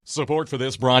Support for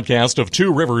this broadcast of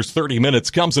Two Rivers 30 Minutes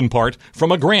comes in part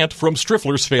from a grant from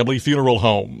Striffler's Family Funeral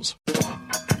Homes.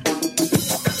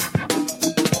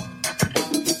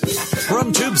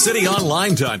 From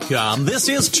TubeCityOnline.com, this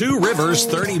is Two Rivers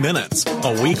 30 Minutes,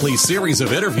 a weekly series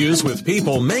of interviews with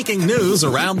people making news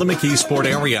around the McKeesport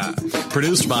area.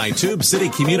 Produced by Tube City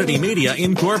Community Media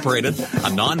Incorporated, a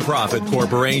nonprofit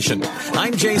corporation.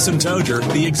 I'm Jason Toger,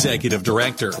 the Executive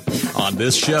Director. On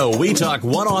this show, we talk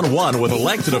one-on-one with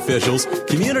elected officials,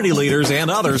 community leaders,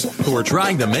 and others who are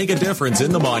trying to make a difference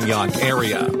in the Montauk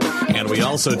area. And we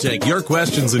also take your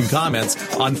questions and comments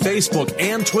on Facebook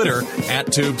and Twitter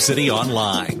at Tube City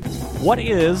Online. What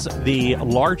is the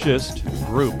largest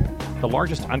group, the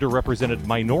largest underrepresented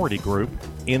minority group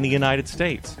in the United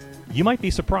States? You might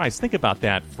be surprised. Think about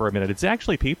that for a minute. It's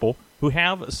actually people who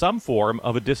have some form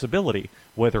of a disability,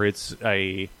 whether it's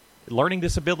a learning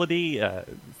disability, a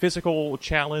physical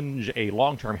challenge, a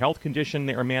long-term health condition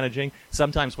they are managing,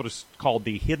 sometimes what is called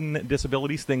the hidden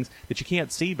disabilities, things that you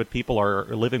can't see but people are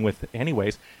living with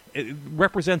anyways. It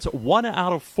represents 1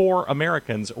 out of 4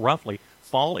 Americans, roughly,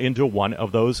 fall into one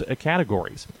of those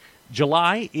categories.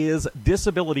 July is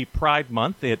Disability Pride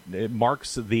Month. It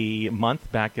marks the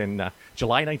month back in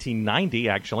July 1990,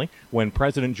 actually, when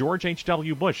President George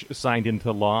H.W. Bush signed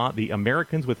into law the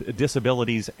Americans with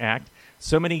Disabilities Act.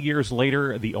 So many years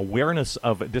later, the awareness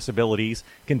of disabilities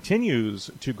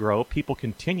continues to grow. People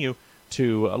continue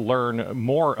to learn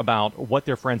more about what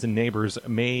their friends and neighbors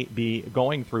may be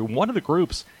going through. One of the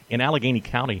groups in Allegheny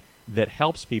County that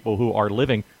helps people who are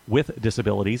living with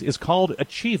disabilities is called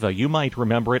Achieva. You might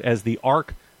remember it as the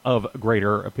ARC of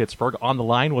Greater Pittsburgh. On the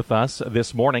line with us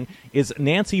this morning is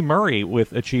Nancy Murray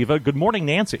with Achieva. Good morning,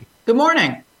 Nancy. Good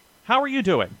morning. How are you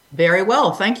doing? Very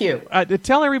well, thank you.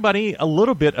 Tell everybody a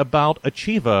little bit about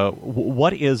Achieva.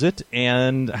 What is it,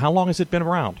 and how long has it been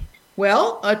around?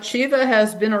 Well, Achieva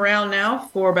has been around now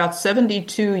for about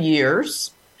 72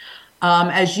 years.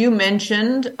 As you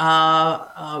mentioned,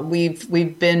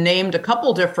 we've been named a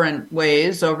couple different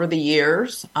ways over the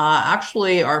years.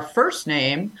 Actually, our first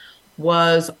name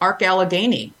was ARC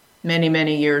Allegheny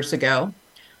many years ago.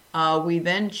 We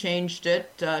then changed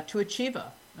it to Achieva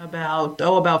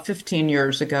about 15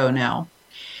 years ago now.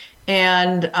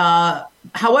 And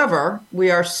however, we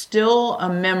are still a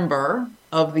member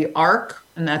of the ARC,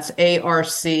 and that's ARC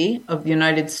of the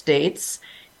United States,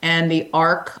 and the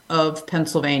ARC of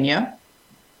Pennsylvania.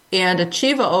 And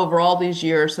Achieva over all these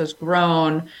years has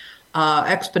grown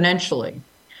exponentially.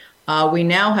 We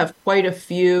now have quite a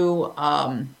few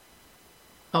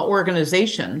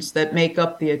organizations that make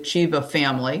up the Achieva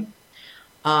family.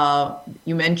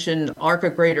 You mentioned ARC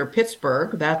of Greater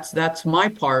Pittsburgh. That's my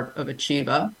part of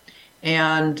Achieva.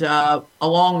 And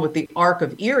along with the ARC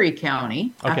of Erie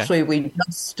County, okay. Actually, we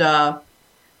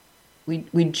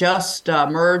just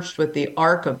merged with the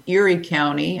ARC of Erie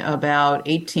County about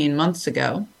 18 months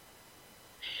ago.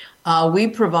 We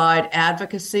provide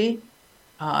advocacy,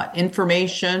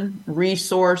 information,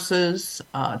 resources,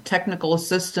 technical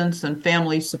assistance, and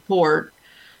family support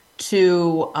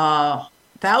to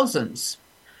thousands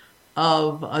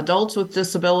of adults with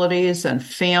disabilities and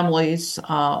families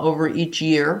over each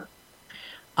year.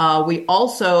 We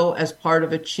also, as part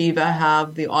of Achieva,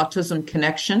 have the Autism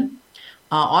Connection.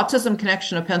 Autism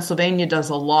Connection of Pennsylvania does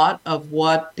a lot of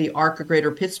what the ARC of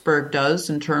Greater Pittsburgh does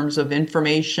in terms of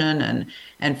information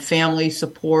and family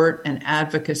support and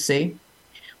advocacy.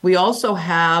 We also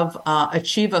have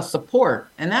Achieva Support,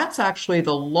 and that's actually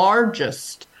the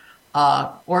largest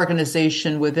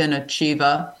organization within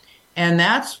Achieva. And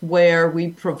that's where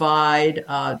we provide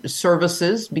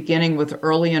services beginning with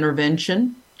early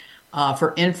intervention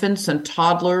for infants and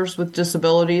toddlers with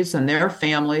disabilities and their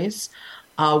families.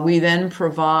 We then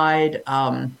provide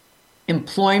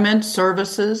employment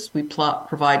services. We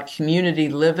provide community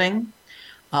living,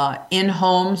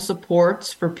 in-home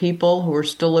supports for people who are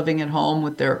still living at home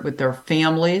with their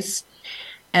families.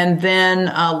 And then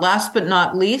last but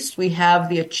not least, we have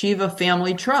the Achieva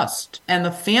Family Trust. And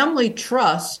the Family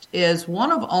Trust is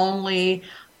one of only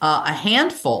a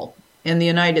handful in the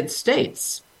United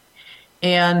States.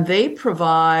 And they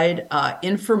provide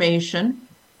information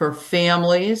for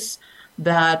families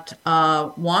that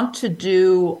want to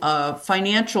do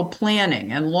financial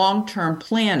planning and long-term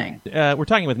planning. We're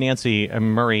talking with Nancy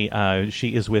Murray.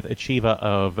 She is with Achieva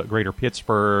of Greater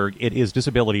Pittsburgh. It is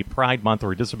Disability Pride Month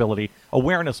or Disability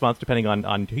Awareness Month, depending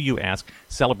on who you ask,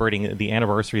 celebrating the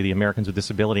anniversary of the Americans with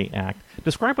Disability Act.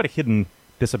 Describe what a hidden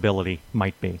disability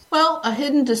might be. Well, a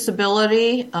hidden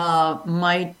disability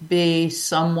might be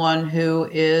someone who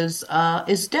is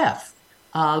deaf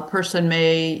A person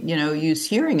may, use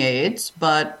hearing aids,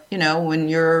 but, when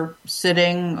you're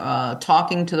sitting,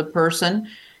 talking to the person,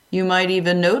 you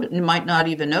might not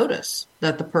even notice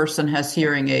that the person has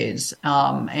hearing aids,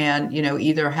 and,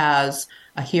 either has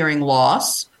a hearing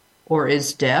loss or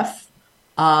is deaf.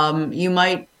 You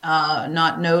might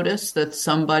not notice that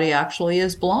somebody actually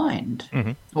is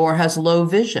blind or has low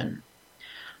vision.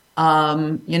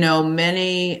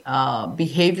 Many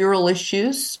behavioral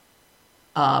issues.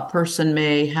 Person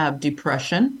may have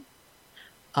depression.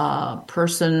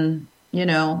 Person,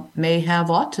 may have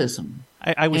autism.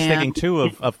 I was thinking, too,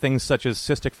 of things such as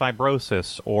cystic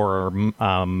fibrosis or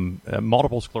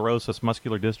multiple sclerosis,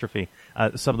 muscular dystrophy,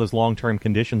 some of those long-term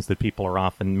conditions that people are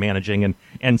often managing.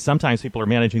 And sometimes people are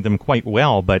managing them quite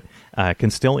well, but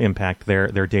can still impact their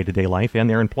day-to-day life and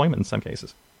their employment in some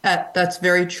cases. That's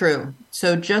very true.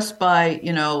 So just by,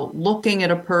 looking at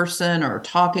a person or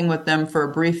talking with them for a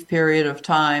brief period of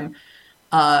time,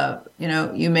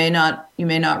 you may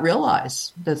not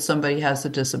realize that somebody has a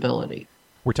disability.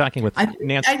 We're talking with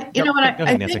Nancy.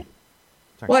 Nancy.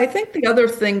 Well, I think the other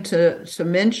thing to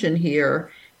mention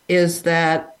here is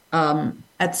that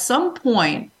at some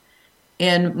point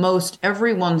in most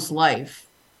everyone's life,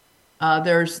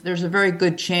 there's a very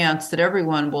good chance that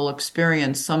everyone will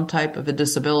experience some type of a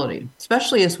disability,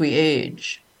 especially as we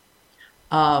age.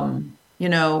 And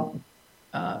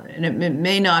it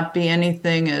may not be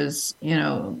anything as,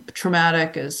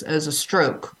 traumatic as a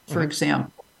stroke, for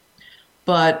example.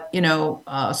 But,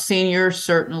 seniors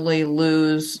certainly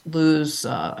lose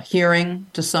hearing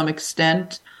to some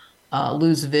extent,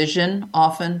 lose vision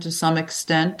often to some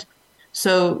extent.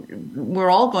 So we're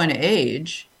all going to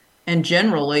age. And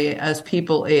generally, as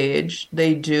people age,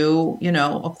 they do,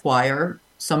 acquire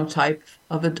some type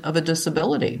of a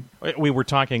disability. We were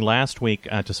talking last week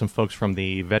to some folks from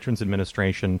the Veterans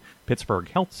Administration Pittsburgh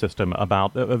Health System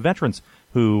about veterans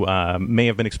who may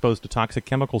have been exposed to toxic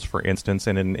chemicals, for instance,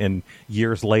 and in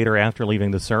years later after leaving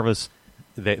the service,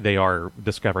 they are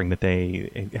discovering that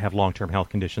they have long-term health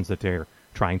conditions that they're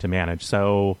trying to manage.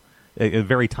 So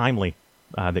very timely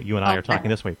that you and I are talking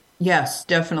this week. Yes,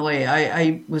 definitely.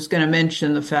 I was going to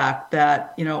mention the fact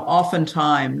that,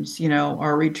 oftentimes,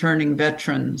 our returning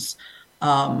veterans,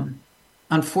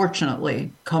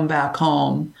 unfortunately, come back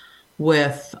home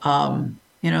with,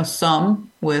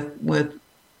 some with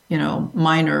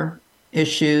minor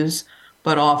issues,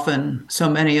 but often so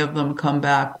many of them come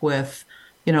back with,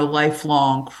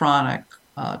 lifelong, chronic,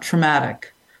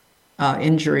 traumatic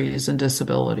injuries and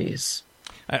disabilities.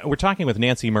 We're talking with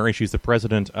Nancy Murray. She's the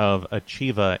president of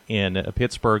Achieva in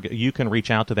Pittsburgh. You can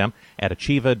reach out to them at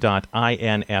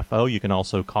achieva.info. You can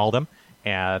also call them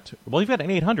at, you've got an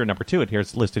 800 number too.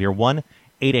 It's listed here,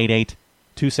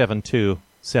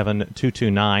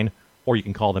 1-888-272-7229, or you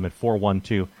can call them at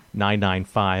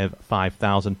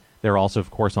 412-995-5000. They're also, of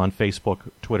course, on Facebook,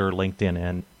 Twitter, LinkedIn,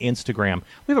 and Instagram.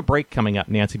 We have a break coming up,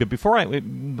 Nancy, but before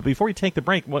we take the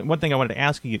break, one thing I wanted to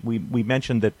ask you, we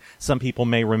mentioned that some people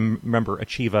may remember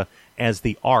Achieva as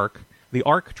the ARC. The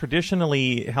ARC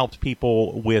traditionally helped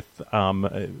people with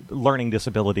learning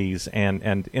disabilities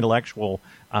and intellectual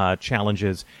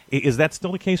challenges. Is that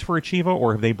still the case for Achieva,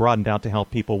 or have they broadened out to help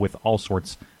people with all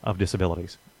sorts of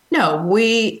disabilities? No,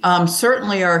 we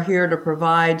certainly are here to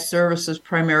provide services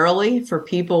primarily for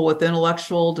people with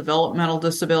intellectual developmental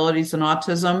disabilities and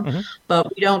autism,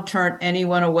 but we don't turn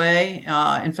anyone away.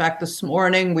 In fact, this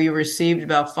morning we received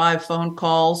about 5 phone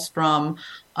calls from,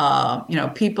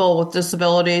 people with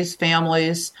disabilities,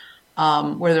 families,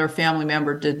 where their family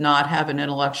member did not have an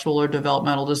intellectual or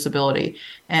developmental disability.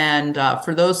 And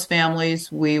for those families,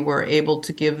 we were able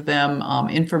to give them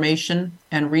information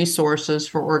and resources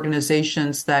for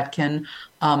organizations that can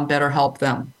better help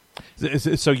them.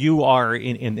 So you are,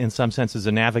 in some senses,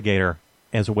 a navigator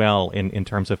as well in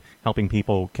terms of helping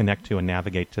people connect to and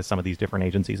navigate to some of these different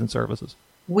agencies and services.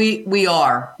 We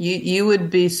are. You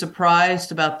would be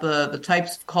surprised about the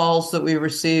types of calls that we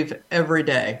receive every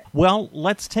day. Well,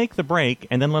 let's take the break,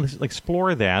 and then let's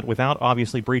explore that without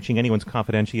obviously breaching anyone's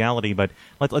confidentiality. But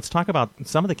let's talk about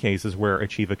some of the cases where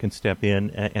Achieva can step in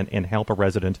and help a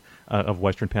resident of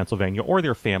Western Pennsylvania or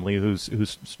their family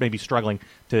who's maybe struggling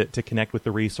to connect with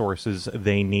the resources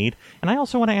they need. And I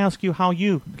also want to ask you how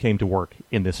you came to work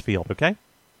in this field, okay?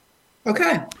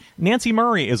 Okay. Nancy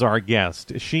Murray is our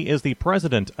guest. She is the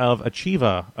president of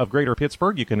Achieva of Greater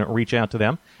Pittsburgh. You can reach out to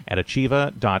them at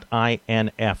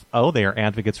achieva.info. They are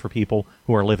advocates for people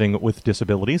who are living with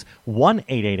disabilities.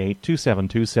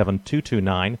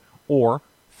 1-888-272-7229 or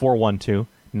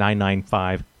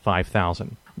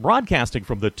 412-995-5000. Broadcasting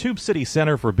from the Tube City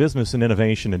Center for Business and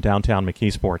Innovation in downtown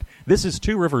McKeesport, this is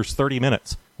Two Rivers 30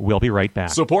 Minutes. We'll be right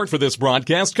back. Support for this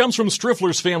broadcast comes from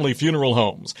Striffler's Family Funeral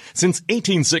Homes. Since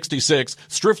 1866,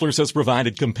 Striffler's has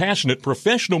provided compassionate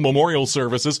professional memorial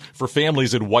services for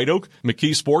families in White Oak,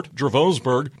 McKeesport,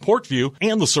 Dravosburg, Portview,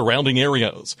 and the surrounding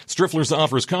areas. Striffler's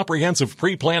offers comprehensive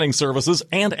pre-planning services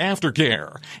and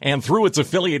aftercare. And through its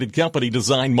affiliated company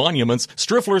Design Monuments,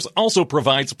 Striffler's also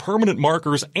provides permanent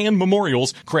markers and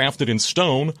memorials crafted in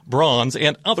stone, bronze,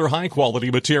 and other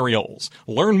high-quality materials.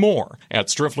 Learn more at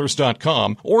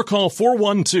strifflers.com or call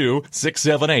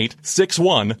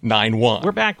 412-678-6191.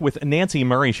 We're back with Nancy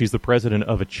Murray. She's the president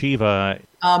of Achieva.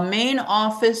 Main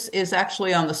office is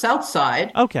actually on the south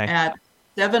side at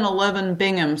 711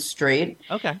 Bingham Street.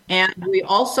 Okay. And we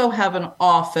also have an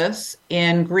office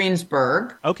in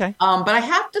Greensburg. Okay. But I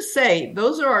have to say,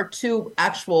 those are our two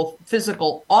actual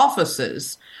physical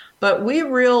offices. But we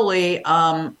really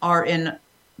are in,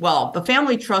 well, the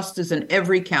Family Trust is in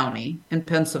every county in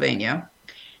Pennsylvania.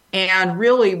 And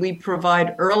really, we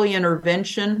provide early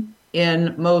intervention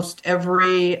in most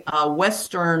every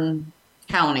western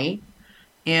county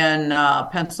in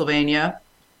Pennsylvania.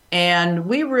 And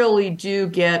we really do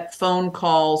get phone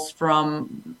calls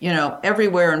from,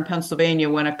 everywhere in Pennsylvania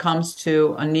when it comes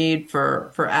to a need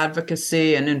for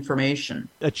advocacy and information.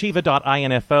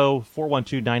 Achieva.info,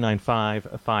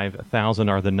 412-995-5000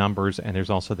 are the numbers, and there's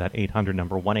also that 800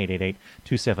 number,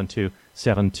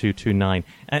 1-888-272-7229.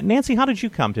 Nancy, how did you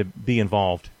come to be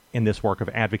involved in this work of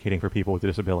advocating for people with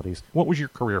disabilities? What was your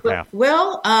career path?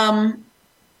 Well,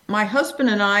 my husband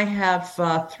and I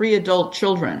have 3 adult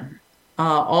children.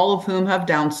 All of whom have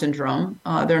Down syndrome.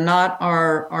 They're not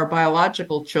our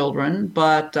biological children,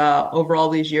 but over all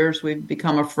these years, we've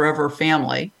become a forever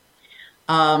family.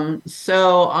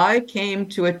 So I came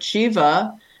to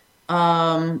Achieva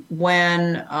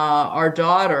when our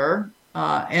daughter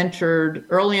entered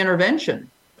early intervention.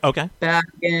 Okay. Back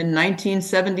in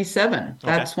 1977.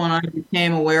 That's when I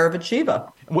became aware of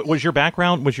Achieva. Was your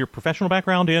professional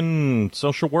background in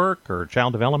social work or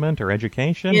child development or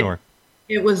education or?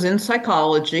 It was in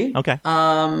psychology. Okay.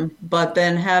 But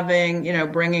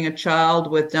then bringing a child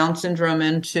with Down syndrome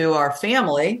into our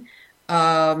family,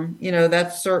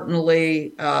 that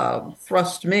certainly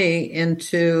thrust me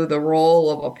into the role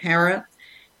of a parent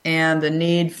and the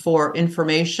need for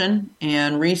information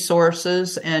and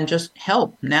resources and just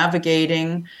help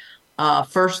navigating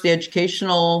first the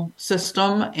educational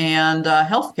system and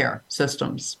healthcare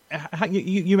systems.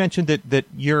 You mentioned that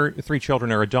your 3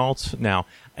 children are adults now.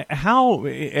 How,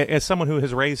 as someone who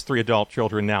has raised 3 adult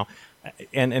children now,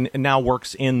 and now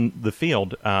works in the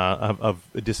field of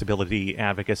disability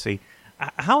advocacy,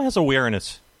 how has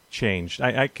awareness changed?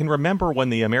 I can remember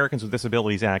when the Americans with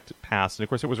Disabilities Act passed, and of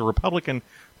course it was a Republican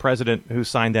president who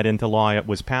signed that into law. It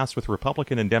was passed with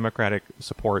Republican and Democratic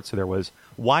support, so there was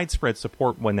widespread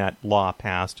support when that law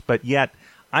passed. But yet,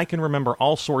 I can remember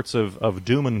all sorts of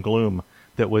doom and gloom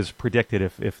that was predicted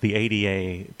if the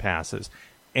ADA passes.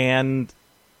 And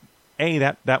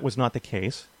that was not the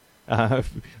case. Clearly,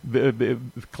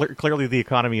 the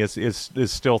economy is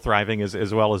still thriving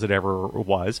as well as it ever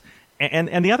was.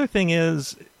 And the other thing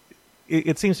is,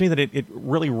 it seems to me that it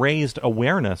really raised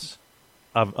awareness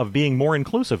of being more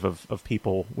inclusive of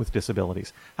people with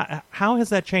disabilities. How has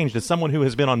that changed? As someone who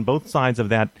has been on both sides of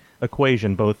that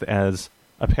equation, both as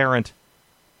a parent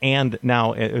and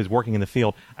now is working in the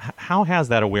field, how has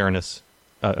that awareness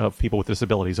of people with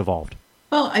disabilities evolved?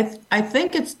 Well, I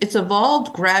think it's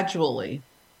evolved gradually,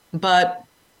 but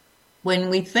when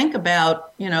we think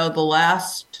about the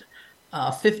last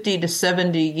 50 to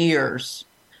 70 years,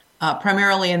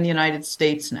 primarily in the United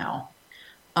States now,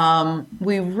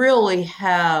 we really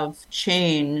have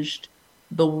changed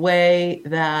the way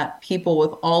that people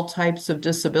with all types of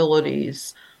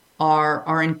disabilities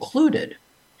are included.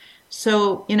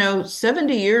 So,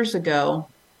 70 years ago,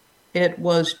 it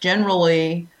was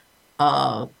generally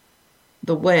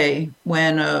the way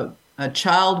when a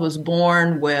child was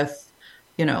born with,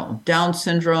 Down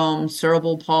syndrome,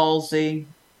 cerebral palsy,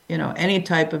 any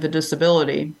type of a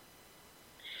disability,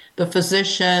 the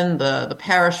physician, the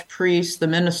parish priest, the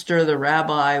minister, the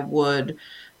rabbi would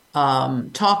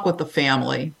talk with the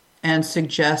family and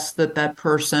suggest that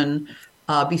person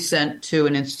be sent to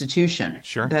an institution,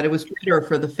 sure, that it was better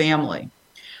for the family.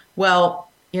 Well,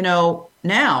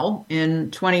 now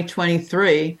in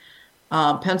 2023,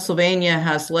 Pennsylvania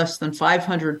has less than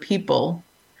 500 people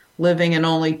living in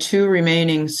only 2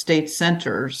 remaining state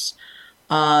centers.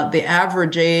 The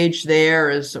average age there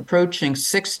is approaching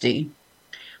 60.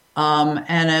 And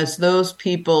as those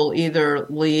people either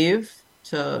leave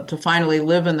to finally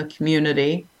live in the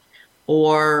community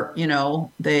or,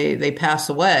 they pass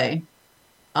away,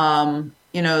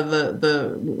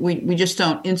 we just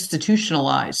don't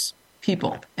institutionalize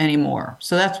people anymore.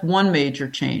 So that's one major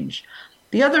change.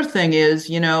 The other thing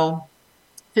is,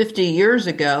 50 years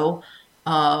ago,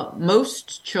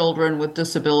 most children with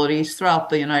disabilities throughout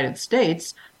the United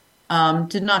States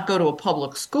did not go to a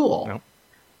public school. No.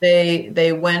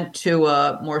 They went to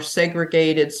a more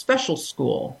segregated special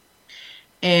school.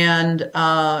 And,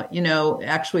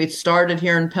 actually it started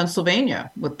here in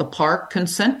Pennsylvania with the Park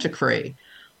Consent Decree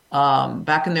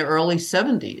back in the early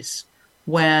 70s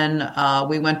when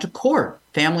we went to court.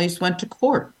 Families went to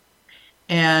court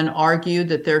and argued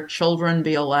that their children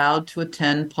be allowed to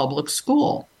attend public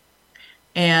school.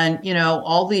 And,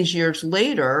 all these years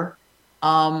later,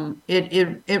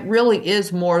 it really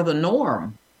is more the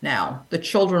norm now. The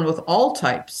children with all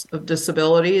types of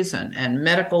disabilities and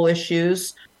medical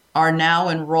issues are now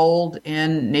enrolled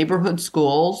in neighborhood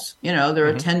schools. They're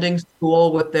attending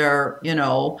school with their,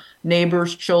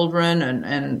 neighbors' children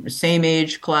and same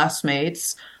age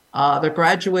classmates. They're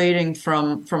graduating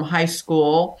from high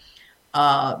school.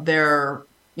 They're,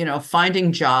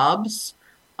 finding jobs.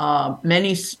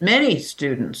 Many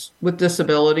students with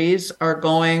disabilities are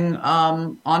going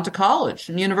on to college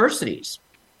and universities.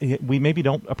 We maybe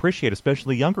don't appreciate,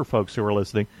 especially younger folks who are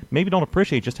listening, maybe don't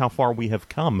appreciate just how far we have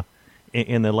come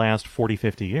in the last 40,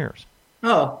 50 years.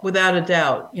 Oh, without a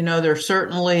doubt. There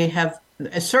certainly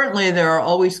there are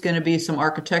always going to be some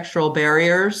architectural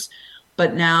barriers,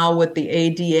 but now with the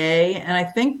ADA, and I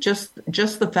think just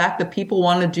the fact that people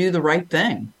want to do the right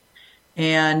thing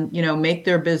and, make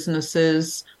their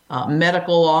businesses,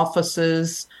 medical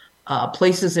offices,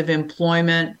 places of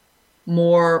employment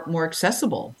more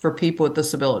accessible for people with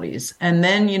disabilities. And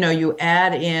then, you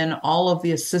add in all of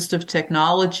the assistive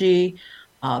technology,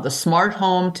 the smart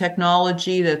home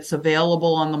technology that's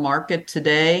available on the market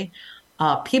today.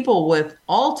 People with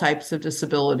all types of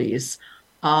disabilities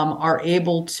are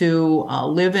able to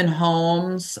live in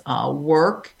homes,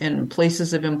 work in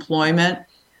places of employment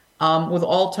with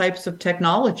all types of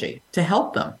technology to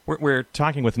help them. We're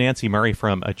talking with Nancy Murray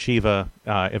from Achieva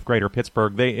of Greater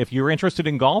Pittsburgh. If you're interested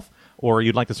in golf or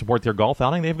you'd like to support their golf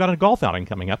outing, they've got a golf outing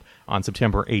coming up on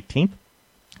September 18th.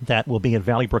 That will be at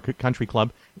Valley Brook Country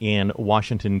Club in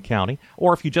Washington County.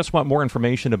 Or if you just want more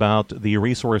information about the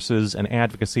resources and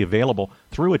advocacy available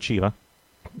through Achieva,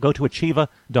 go to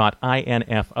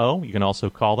achieva.info. You can also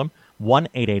call them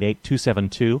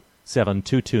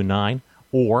 1-888-272-7229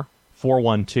 or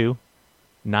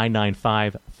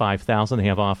 412-995-5000. They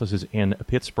have offices in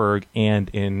Pittsburgh and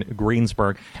in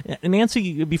Greensburg.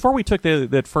 Nancy, before we took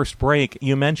that first break,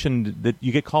 you mentioned that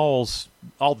you get calls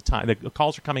all the time. The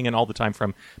calls are coming in all the time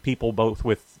from people both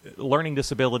with learning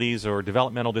disabilities or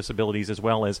developmental disabilities as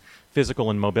well as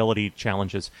physical and mobility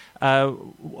challenges.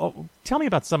 Tell me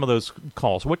about some of those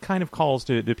calls. What kind of calls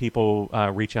do people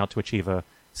reach out to Achieva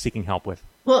seeking help with?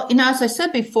 Well, as I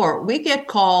said before, we get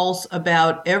calls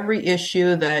about every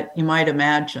issue that you might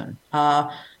imagine.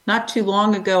 Not too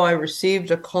long ago, I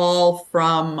received a call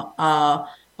from a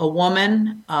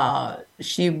woman.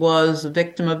 She was a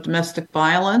victim of domestic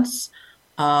violence,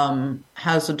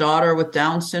 has a daughter with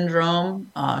Down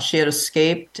syndrome. She had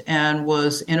escaped and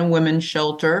was in a women's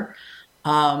shelter,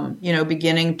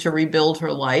 beginning to rebuild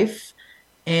her life.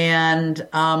 And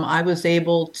I was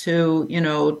able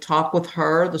to, talk with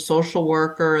her, the social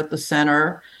worker at the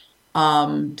center,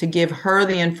 to give her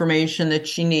the information that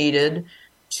she needed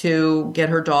to get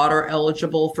her daughter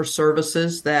eligible for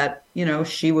services that,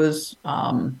 she was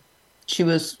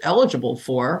eligible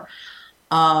for.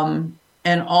 And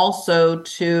also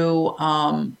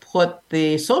to put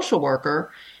the social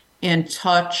worker in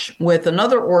touch with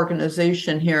another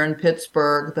organization here in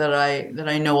Pittsburgh that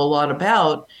I know a lot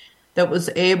about, that was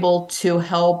able to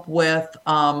help with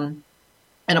an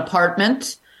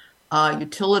apartment,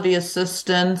 utility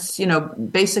assistance,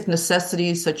 basic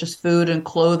necessities such as food and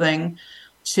clothing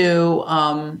to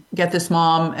get this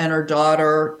mom and her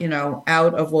daughter,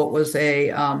 out of what was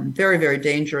a very, very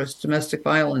dangerous domestic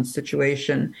violence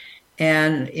situation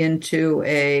and into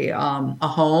a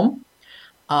home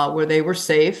where they were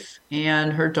safe.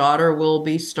 And her daughter will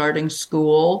be starting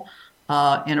school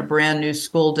in a brand new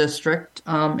school district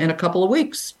in a couple of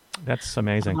weeks. That's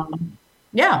amazing.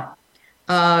 Yeah.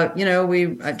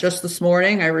 We just this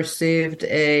morning I received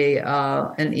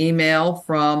an email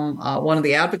from one of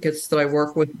the advocates that I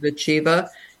work with at Achieva.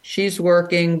 She's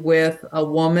working with a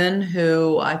woman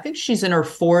who I think she's in her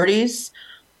 40s.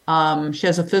 She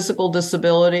has a physical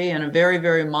disability and a very,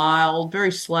 very mild,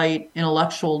 very slight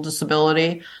intellectual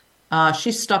disability.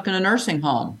 She's stuck in a nursing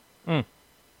home. Mm.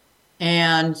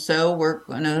 And so we're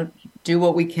going to do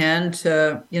what we can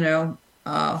to,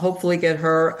 hopefully get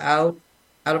her out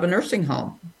of a nursing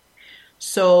home.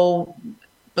 So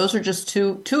those are just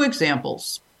two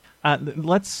examples.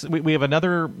 We have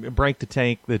another break to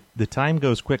take. The time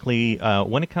goes quickly.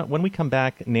 When we come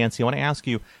back, Nancy, I want to ask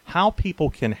you how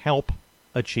people can help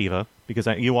Achieva, because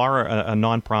you are a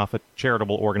nonprofit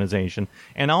charitable organization,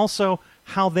 and also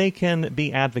how they can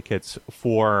be advocates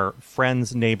for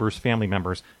friends, neighbors, family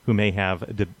members who may have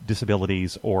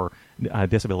disabilities or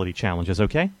disability challenges.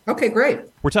 Okay? Okay, great.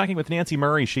 We're talking with Nancy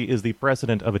Murray. She is the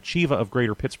president of Achieva of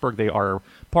Greater Pittsburgh. They are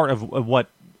part of what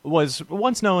was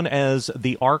once known as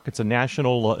the ARC. It's a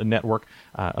national network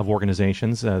of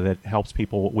organizations that helps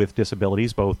people with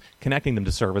disabilities, both connecting them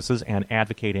to services and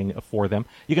advocating for them.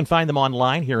 You can find them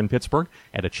online here in Pittsburgh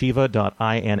at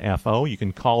achieva.info. You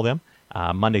can call them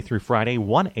Monday through Friday,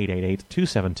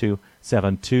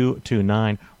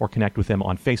 1-888-272-7229, or connect with them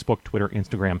on Facebook, Twitter,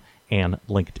 Instagram, and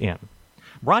LinkedIn.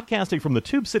 Broadcasting from the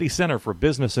Tube City Center for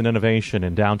Business and Innovation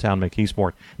in downtown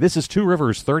McKeesport, this is Two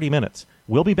Rivers 30 Minutes.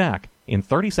 We'll be back in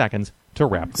 30 seconds to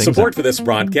wrap things Support up. for this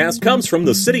broadcast comes from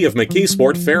the City of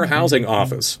McKeesport Fair Housing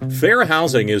Office. Fair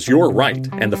housing is your right,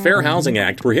 and the Fair Housing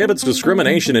Act prohibits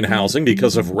discrimination in housing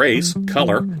because of race,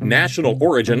 color, national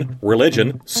origin,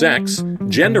 religion, sex,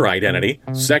 gender identity,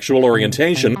 sexual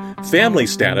orientation, family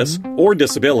status, or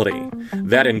disability.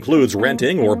 That includes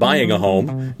renting or buying a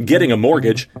home, getting a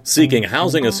mortgage, seeking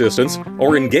housing assistance,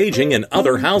 or engaging in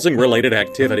other housing-related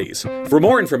activities. For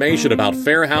more information about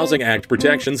Fair Housing Act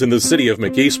protections in the City of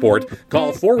McKeesport,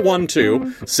 call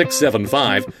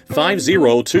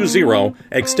 412-675-5020,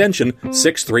 extension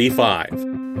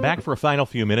 635. Back for a final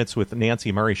few minutes with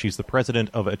Nancy Murray. She's the president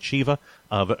of Achieva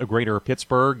of Greater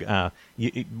Pittsburgh.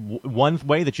 One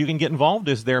way that you can get involved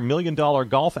is their $1 million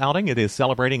golf outing. It is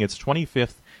celebrating its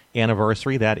 25th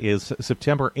anniversary. That is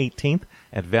September 18th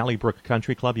at Valley Brook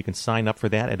Country Club. You can sign up for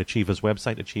that at Achieva's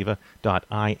website,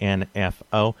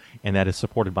 achieva.info, and that is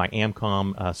supported by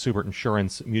AmCom, Subert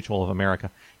Insurance, Mutual of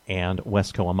America, and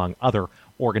Wesco, among other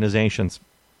organizations.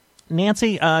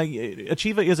 Nancy,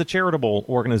 Achieva is a charitable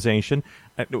organization.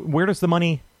 Where does the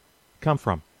money come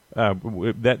from?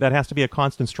 That has to be a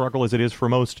constant struggle, as it is for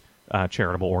most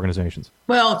charitable organizations.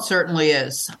 Well, it certainly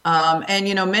is.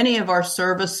 And, many of our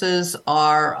services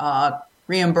are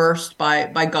reimbursed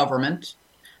by government,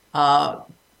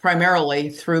 primarily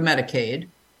through Medicaid.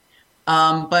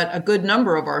 But a good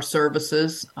number of our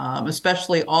services,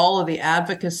 especially all of the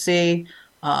advocacy,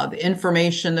 the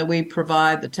information that we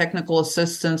provide, the technical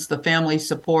assistance, the family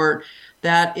support,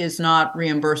 that is not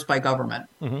reimbursed by government.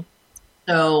 Mm-hmm.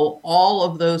 So all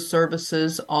of those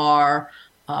services are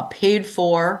paid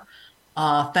for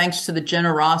thanks to the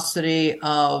generosity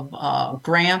of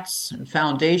grants and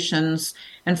foundations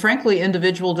and, frankly,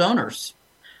 individual donors.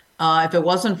 If it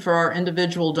wasn't for our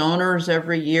individual donors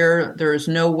every year, there is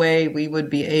no way we would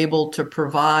be able to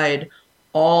provide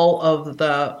all of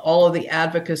the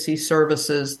advocacy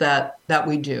services that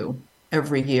we do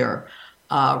every year.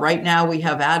 Right now, we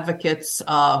have advocates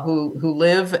who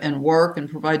live and work and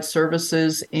provide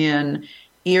services in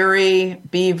Erie,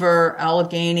 Beaver,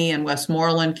 Allegheny, and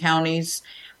Westmoreland counties.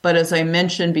 But as I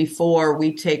mentioned before,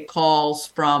 we take calls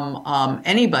from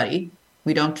anybody.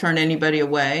 We don't turn anybody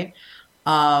away.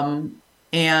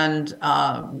 And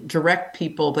direct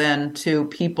people then to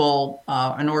people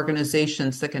and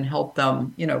organizations that can help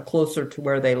them, closer to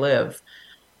where they live.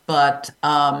 But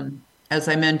as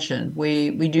I mentioned,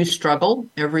 we do struggle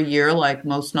every year, like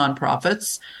most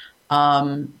nonprofits,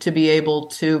 to be able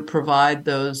to provide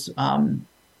those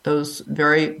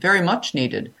very, very much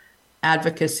needed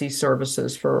advocacy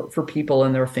services for people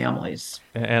and their families.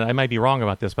 And I might be wrong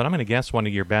about this, but I'm going to guess one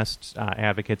of your best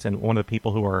advocates and one of the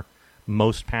people who are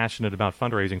most passionate about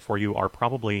fundraising for you are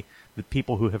probably the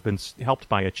people who have been helped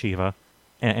by Achieva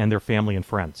and their family and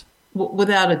friends.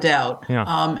 Without a doubt.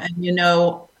 Yeah.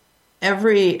 And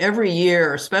every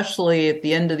year, especially at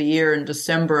the end of the year in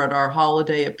December at our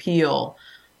holiday appeal,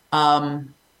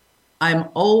 I'm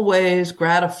always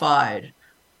gratified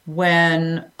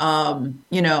when,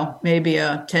 maybe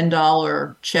a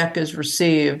 $10 check is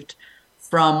received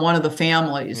from one of the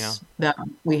families that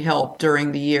we helped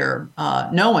during the year,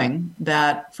 knowing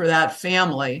that for that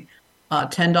family,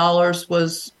 $10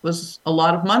 was a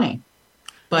lot of money.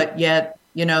 But yet,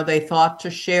 they thought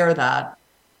to share that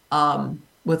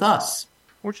with us.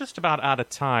 We're just about out of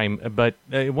time, but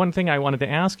one thing I wanted to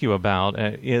ask you about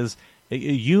is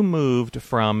you moved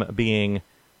from being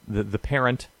the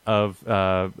parent of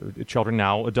children,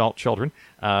 now adult children,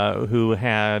 who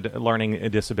had learning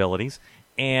disabilities,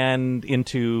 and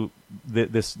into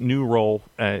this new role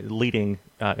leading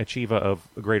Achieva of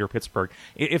Greater Pittsburgh.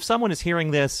 If someone is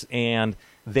hearing this and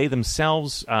they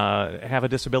themselves have a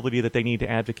disability that they need to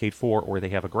advocate for, or they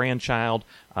have a grandchild,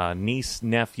 niece,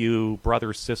 nephew,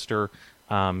 brother, sister,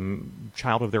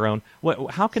 child of their own.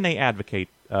 How can they advocate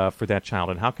for that child,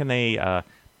 and how can they?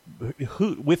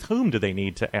 With whom do they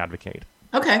need to advocate?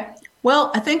 Okay.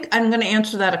 Well, I think I'm going to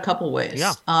answer that a couple ways.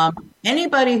 Yeah.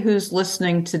 Anybody who's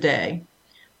listening today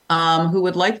who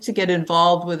would like to get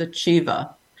involved with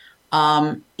Achieva,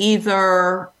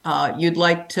 either you'd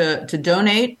like to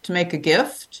donate to make a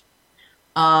gift,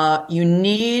 you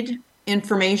need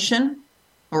information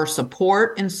or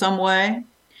support in some way,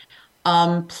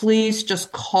 please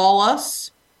just call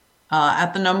us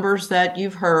at the numbers that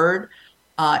you've heard.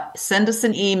 Send us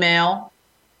an email,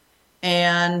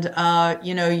 and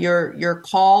your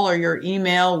call or your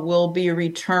email will be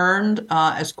returned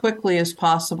as quickly as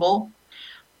possible.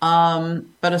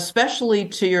 But especially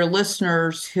to your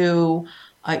listeners who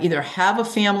either have a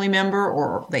family member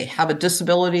or they have a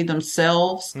disability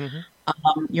themselves,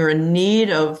 you're in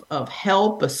need of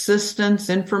help, assistance,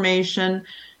 information,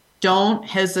 don't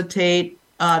hesitate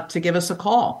to give us a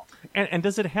call. And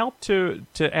does it help to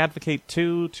advocate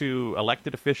to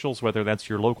elected officials, whether that's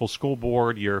your local school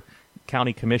board, your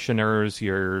county commissioners,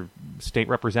 your state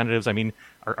representatives? I mean,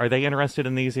 are they interested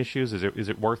in these issues? Is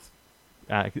it worth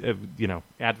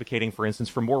advocating, for instance,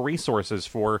 for more resources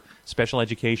for special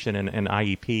education and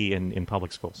IEP in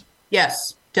public schools?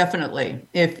 Yes, definitely.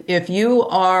 If you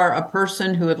are a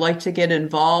person who would like to get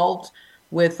involved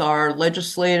with our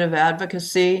legislative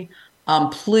advocacy,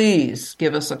 please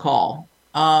give us a call.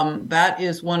 That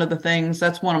is one of the things,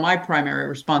 that's one of my primary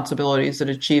responsibilities at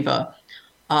Achieva.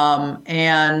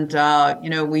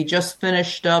 We just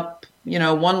finished up,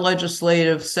 one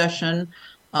legislative session.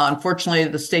 Unfortunately,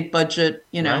 the state budget,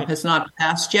 Right. has not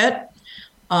passed yet.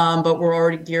 But we're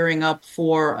already gearing up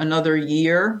for another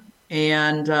year.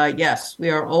 And yes, we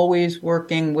are always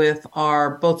working with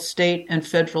our both state and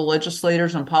federal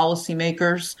legislators and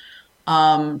policymakers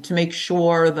to make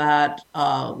sure that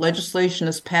legislation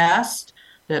is passed,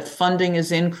 that funding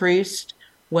is increased,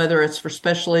 whether it's for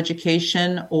special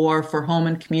education or for home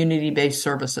and community-based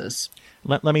services.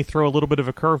 Let me throw a little bit of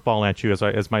a curveball at you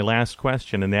as my last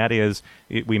question, and that is,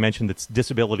 we mentioned it's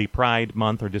Disability Pride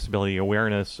Month or Disability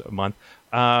Awareness Month.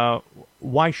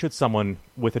 Why should someone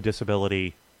with a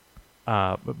disability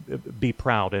be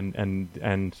proud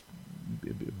and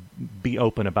be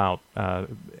open about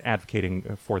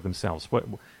advocating for themselves?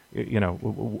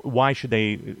 Why should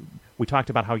they? We talked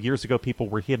about how years ago people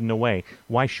were hidden away.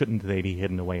 Why shouldn't they be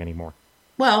hidden away anymore?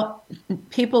 Well,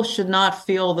 people should not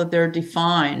feel that they're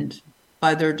defined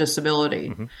by their disability.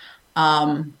 Mm-hmm.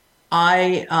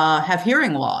 I have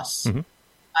hearing loss. Mm-hmm.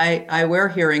 I wear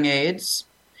hearing aids,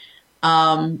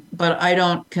 but I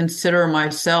don't consider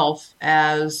myself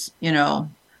as,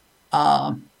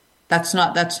 that's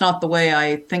not the way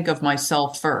I think of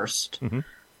myself first. Mm-hmm.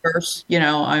 First,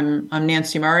 I'm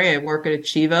Nancy Murray. I work at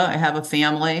Achieva. I have a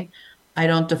family. I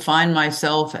don't define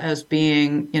myself as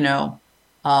being,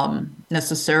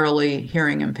 necessarily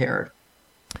hearing impaired.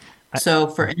 So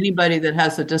for anybody that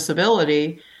has a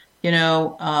disability,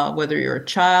 whether you're a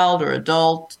child or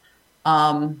adult,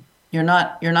 you're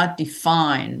not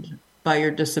defined by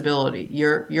your disability.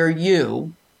 You're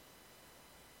you,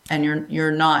 and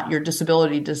your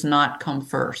disability does not come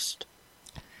first.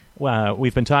 Well,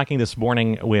 we've been talking this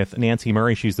morning with Nancy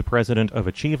Murray. She's the president of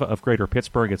Achieva of Greater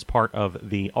Pittsburgh. It's part of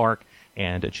the ARC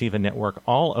and Achieva Network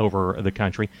all over the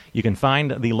country. You can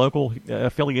find the local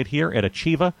affiliate here at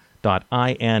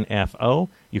achieva.info.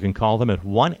 You can call them at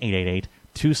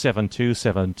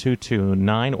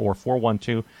 1-888-272-7229 or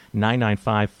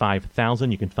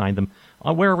 412-995-5000. You can find them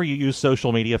wherever you use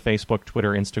social media, Facebook,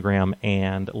 Twitter, Instagram,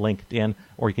 and LinkedIn,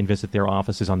 or you can visit their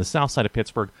offices on the south side of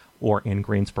Pittsburgh or in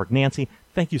Greensburg. Nancy,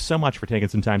 thank you so much for taking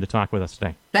some time to talk with us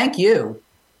today. Thank you.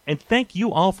 And thank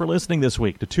you all for listening this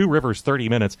week to Two Rivers 30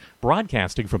 Minutes,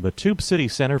 broadcasting from the Tube City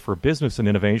Center for Business and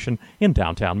Innovation in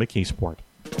downtown McKeesport.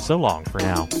 So long for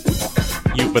now.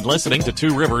 You've been listening to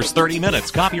Two Rivers 30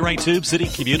 Minutes, copyright Tube City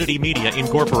Community Media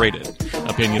Incorporated.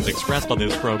 Opinions expressed on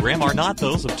this program are not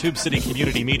those of Tube City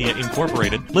Community Media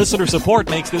Incorporated. Listener support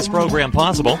makes this program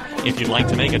possible. If you'd like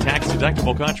to make a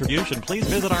tax-deductible contribution, please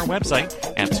visit our website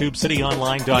at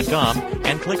tubecityonline.com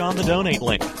and click on the donate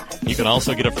link. You can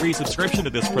also get a free subscription to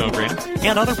this program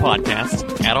and other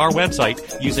podcasts at our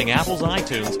website using Apple's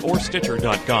iTunes or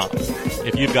Stitcher.com.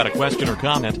 If you've got a question or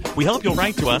comment, we hope you'll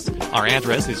write to us. Our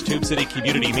address is Tube City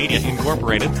Community Media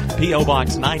Incorporated, P.O.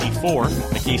 Box 94,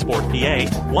 McKeesport, PA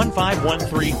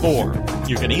 15134.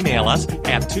 You can email us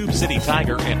at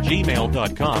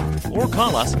tubecitytiger@gmail.com or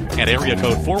call us at area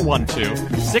code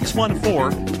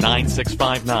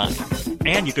 412-614-9659.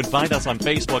 And you can find us on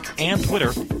Facebook and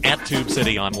Twitter at Tube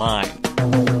City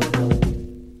Online.